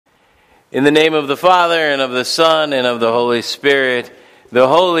In the name of the Father, and of the Son, and of the Holy Spirit, the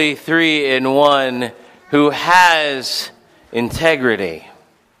Holy Three in One, who has integrity,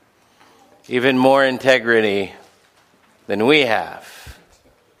 even more integrity than we have,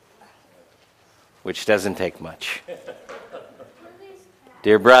 which doesn't take much.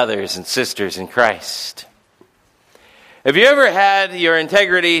 Dear brothers and sisters in Christ, have you ever had your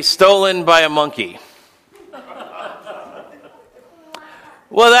integrity stolen by a monkey?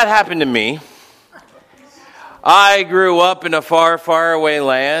 Well, that happened to me. I grew up in a far, far away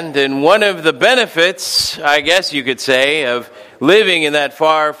land, and one of the benefits, I guess you could say, of living in that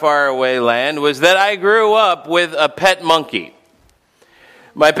far, far away land was that I grew up with a pet monkey.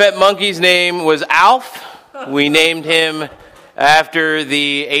 My pet monkey's name was Alf. We named him after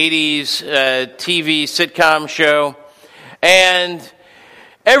the 80s TV sitcom show, and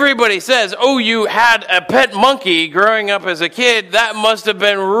everybody says, oh, you had a pet monkey growing up as a kid. That must have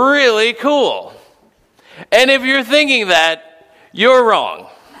been really cool. And if you're thinking that, you're wrong.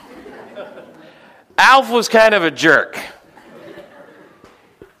 Alf was kind of a jerk.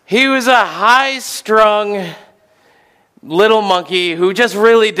 He was a high-strung little monkey who just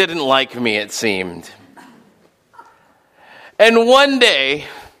really didn't like me, it seemed. And one day,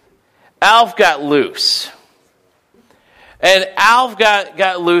 Alf got loose. And Alf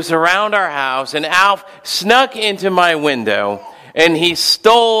got loose around our house, and Alf snuck into my window, and he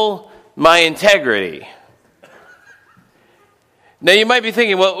stole my integrity. Now, you might be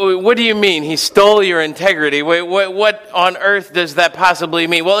thinking, well, what do you mean he stole your integrity? What on earth does that possibly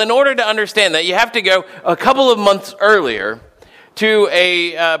mean? Well, in order to understand that, you have to go a couple of months earlier to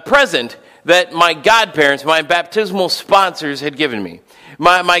a present that my godparents, my baptismal sponsors, had given me.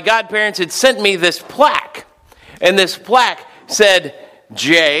 My godparents had sent me this plaque. And this plaque said,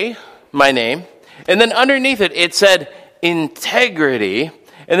 J, my name, and then underneath it, it said, integrity,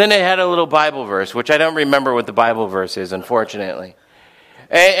 and then it had a little Bible verse, which I don't remember what the Bible verse is, unfortunately.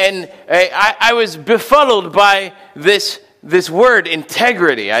 And I was befuddled by this word,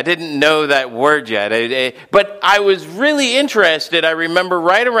 integrity. I didn't know that word yet, but I was really interested, I remember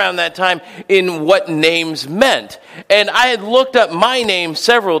right around that time, in what names meant. And I had looked up my name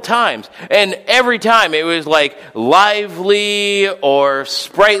several times, and every time it was like lively or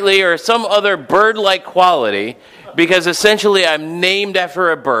sprightly or some other bird-like quality, because essentially I'm named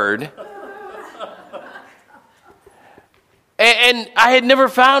after a bird. And I had never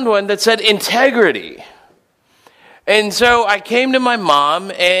found one that said integrity. And so I came to my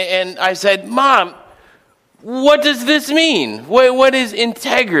mom and I said, Mom, what does this mean? What is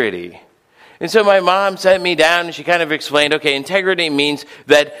integrity? And so my mom sat me down and she kind of explained, okay, integrity means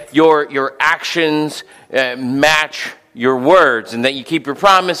that your actions match your words and that you keep your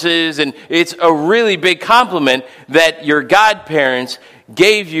promises. And it's a really big compliment that your godparents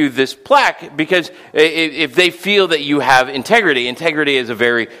gave you this plaque, because if they feel that you have integrity is a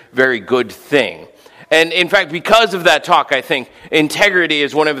very, very good thing. And in fact, because of that talk, I think integrity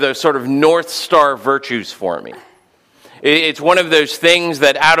is one of those sort of North Star virtues for me. It's one of those things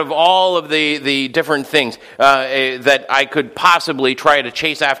that out of all of the different things that I could possibly try to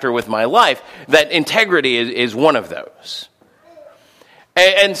chase after with my life, that integrity is one of those.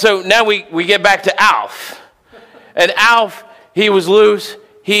 And so now we get back to Alf. And Alf, he was loose.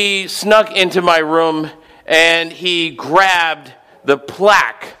 He snuck into my room and he grabbed the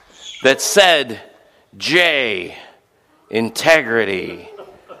plaque that said, J, integrity,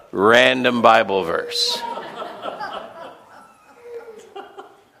 random Bible verse.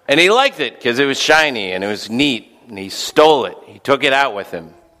 And he liked it because it was shiny and it was neat, and he stole it. He took it out with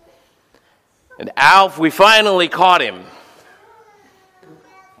him. And Alf, we finally caught him.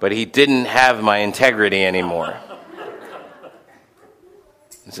 But he didn't have my integrity anymore.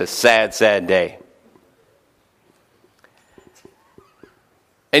 It's a sad, sad day.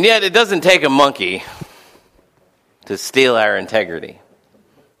 And yet it doesn't take a monkey to steal our integrity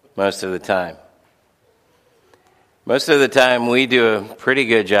most of the time. Most of the time we do a pretty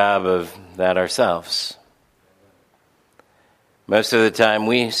good job of that ourselves. Most of the time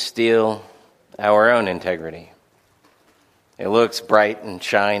we steal our own integrity. It looks bright and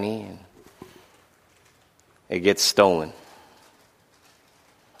shiny and it gets stolen.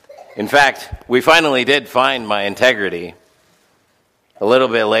 In fact, we finally did find my integrity. A little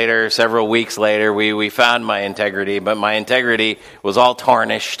bit later, several weeks later, we found my integrity, but my integrity was all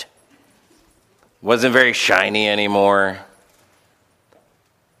tarnished. Wasn't very shiny anymore.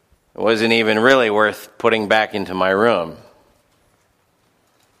 It wasn't even really worth putting back into my room.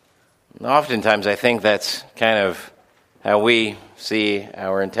 And oftentimes I think that's kind of how we see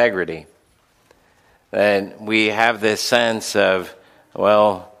our integrity. That we have this sense of,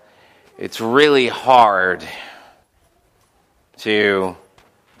 well, it's really hard to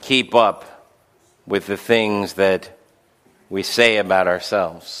keep up with the things that we say about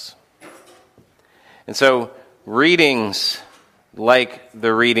ourselves. And so readings like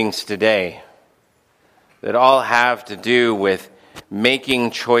the readings today that all have to do with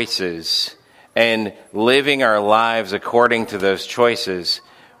making choices and living our lives according to those choices,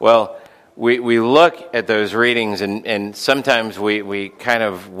 well, we look at those readings and sometimes we kind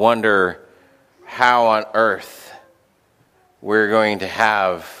of wonder how on earth we're going to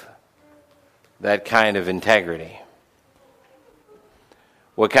have that kind of integrity.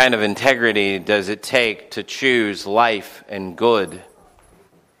 What kind of integrity does it take to choose life and good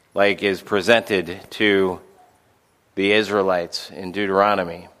like is presented to the Israelites in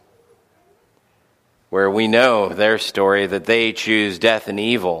Deuteronomy, where we know their story that they choose death and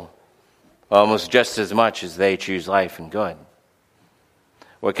evil almost just as much as they choose life and good?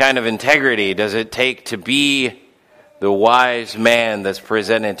 What kind of integrity does it take to be the wise man that's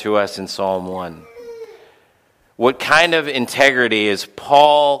presented to us in Psalm 1? What kind of integrity is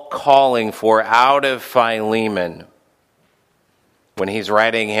Paul calling for out of Philemon when he's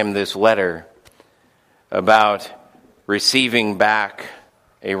writing him this letter about receiving back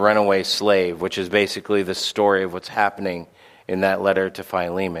a runaway slave, which is basically the story of what's happening in that letter to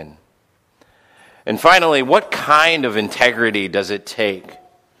Philemon? And finally, what kind of integrity does it take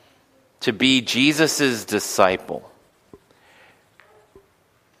to be Jesus' disciple?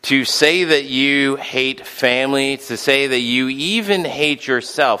 To say that you hate family, to say that you even hate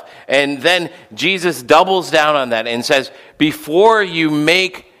yourself. And then Jesus doubles down on that and says, before you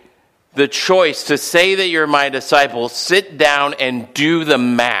make the choice to say that you're my disciple, sit down and do the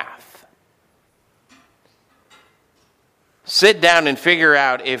math. Sit down and figure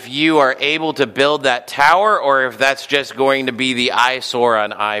out if you are able to build that tower or if that's just going to be the eyesore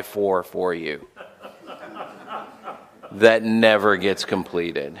on I-4 for you that never gets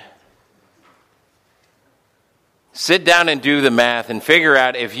completed. Sit down and do the math and figure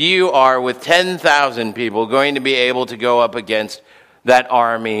out if you are, with 10,000 people, going to be able to go up against that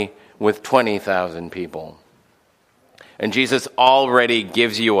army with 20,000 people. And Jesus already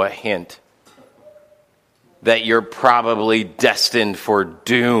gives you a hint that you're probably destined for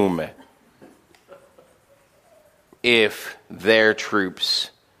doom if their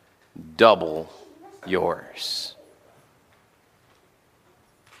troops double yours.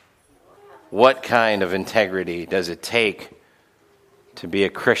 What kind of integrity does it take to be a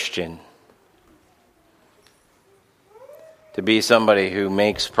Christian? To be somebody who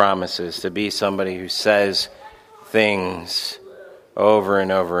makes promises, to be somebody who says things over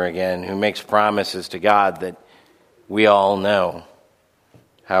and over again, who makes promises to God that we all know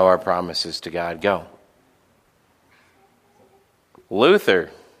how our promises to God go. Luther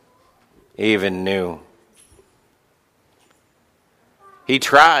even knew. He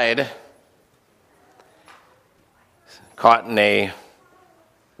tried, caught in a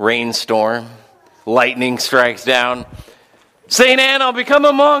rainstorm, lightning strikes down. St. Anne, I'll become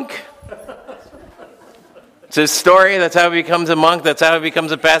a monk. It's his story. That's how he becomes a monk. That's how he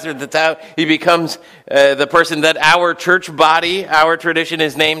becomes a pastor. That's how he becomes the person that our church body, our tradition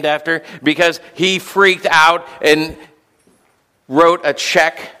is named after, because he freaked out and wrote a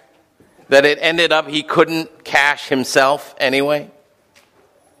check that it ended up he couldn't cash himself anyway.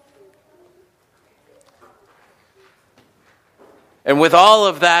 And with all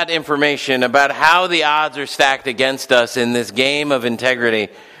of that information about how the odds are stacked against us in this game of integrity,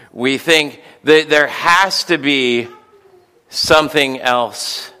 we think that there has to be something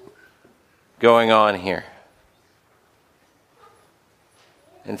else going on here.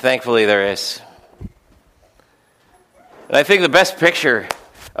 And thankfully there is. And I think the best picture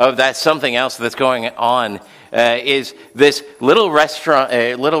of that something else that's going on is this little restaurant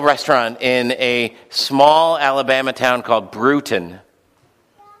in a small Alabama town called Brewton,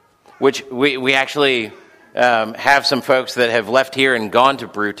 which we actually have some folks that have left here and gone to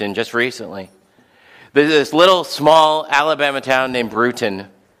Brewton just recently. There's this little small Alabama town named Brewton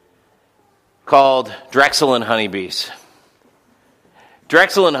called Drexel and Honeybees.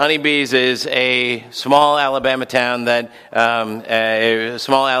 Drexel and Honeybees is a small Alabama town that a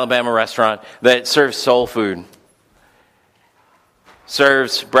small Alabama restaurant that serves soul food.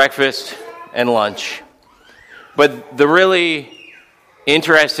 Serves breakfast and lunch. But the really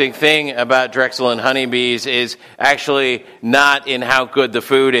interesting thing about Drexel and Honeybees is actually not in how good the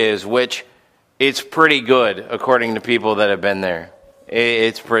food is, which it's pretty good according to people that have been there.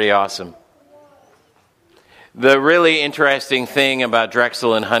 It's pretty awesome. The really interesting thing about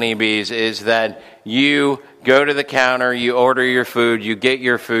Drexel and Honeybees is that you go to the counter, you order your food, you get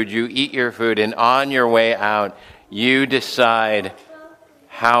your food, you eat your food, and on your way out, you decide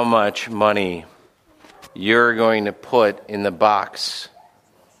how much money you're going to put in the box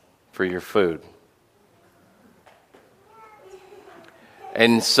for your food.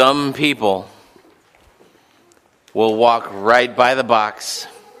 And some people will walk right by the box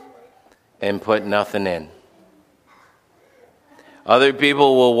and put nothing in. Other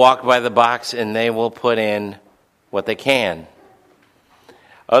people will walk by the box and they will put in what they can.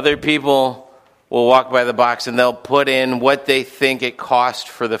 Other people will walk by the box and they'll put in what they think it cost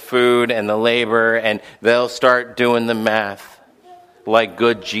for the food and the labor, and they'll start doing the math like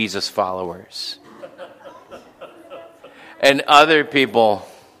good Jesus followers. And other people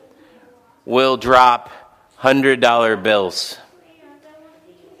will drop $100 bills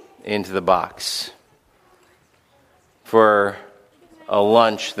into the box for a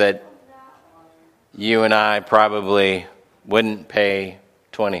lunch that you and I probably wouldn't pay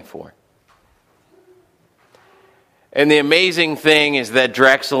 $20 for. And the amazing thing is that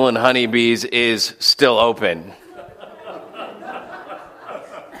Drexel and Honeybees is still open.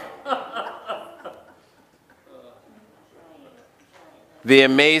 The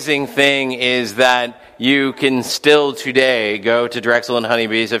amazing thing is that you can still today go to Drexel and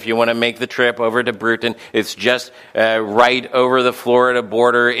Honeybees if you want to make the trip over to Brewton. It's just right over the Florida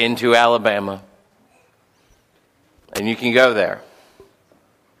border into Alabama. And you can go there.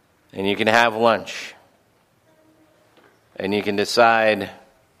 And you can have lunch. And you can decide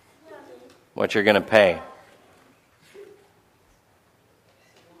what you're going to pay.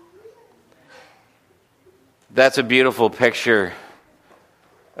 That's a beautiful picture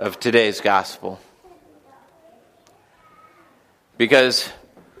of today's gospel. Because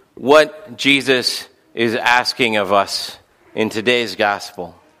what Jesus is asking of us in today's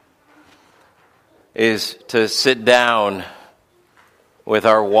gospel is to sit down with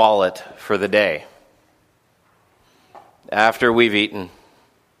our wallet for the day. After we've eaten,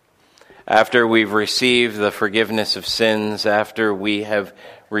 after we've received the forgiveness of sins, after we have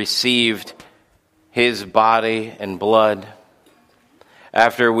received His body and blood,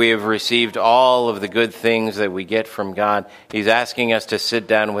 after we have received all of the good things that we get from God, He's asking us to sit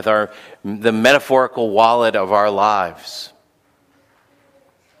down with the metaphorical wallet of our lives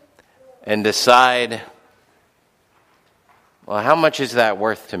and decide, well, how much is that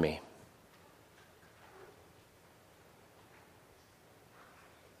worth to me?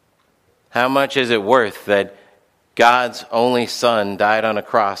 How much is it worth that God's only Son died on a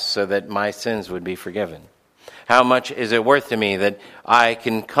cross so that my sins would be forgiven? How much is it worth to me that I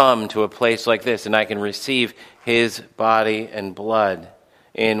can come to a place like this and I can receive His body and blood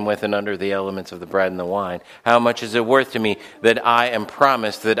in with and under the elements of the bread and the wine? How much is it worth to me that I am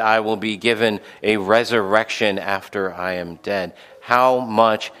promised that I will be given a resurrection after I am dead? How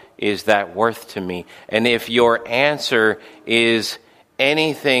much is that worth to me? And if your answer is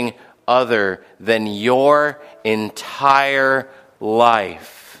anything other than your entire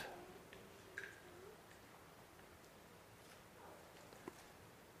life,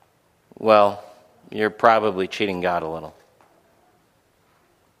 well, you're probably cheating God a little.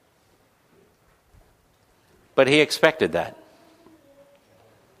 But He expected that.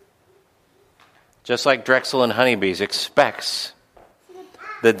 Just like Drexel and Honeybees expects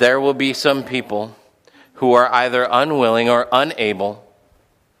that there will be some people who are either unwilling or unable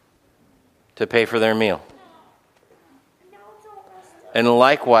to pay for their meal. And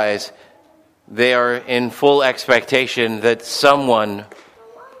likewise, they are in full expectation that someone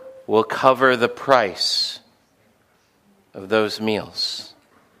will cover the price of those meals.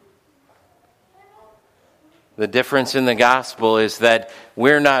 The difference in the gospel is that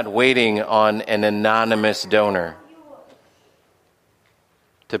we're not waiting on an anonymous donor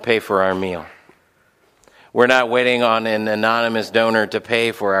to pay for our meal. We're not waiting on an anonymous donor to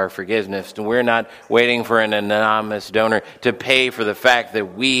pay for our forgiveness. We're not waiting for an anonymous donor to pay for the fact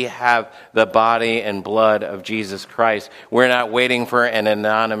that we have the body and blood of Jesus Christ. We're not waiting for an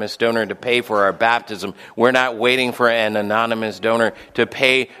anonymous donor to pay for our baptism. We're not waiting for an anonymous donor to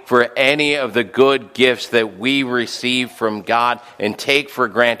pay for any of the good gifts that we receive from God and take for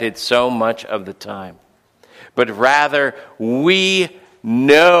granted so much of the time. But rather, we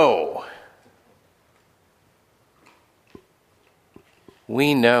know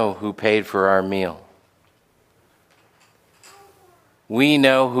who paid for our meal. We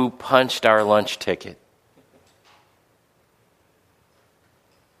know who punched our lunch ticket.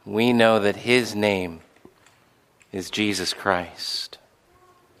 We know that His name is Jesus Christ.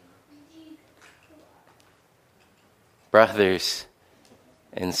 brothers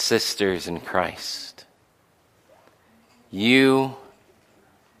and sisters in Christ, you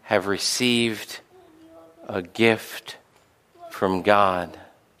have received a gift from God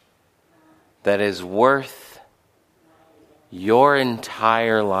that is worth your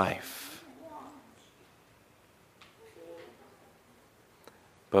entire life.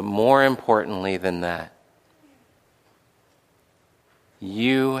 But more importantly than that,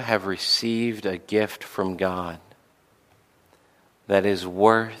 you have received a gift from God that is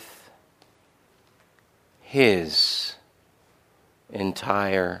worth His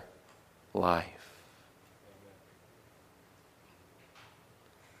entire life.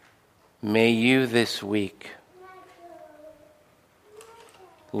 May you this week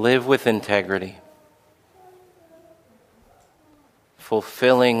live with integrity,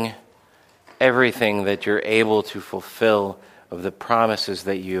 fulfilling everything that you're able to fulfill of the promises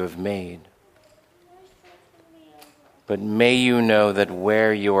that you have made. But may you know that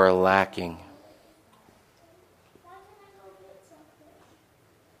where you are lacking,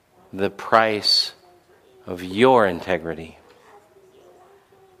 the price of your integrity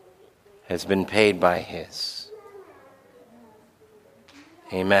has been paid by His.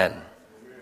 Amen.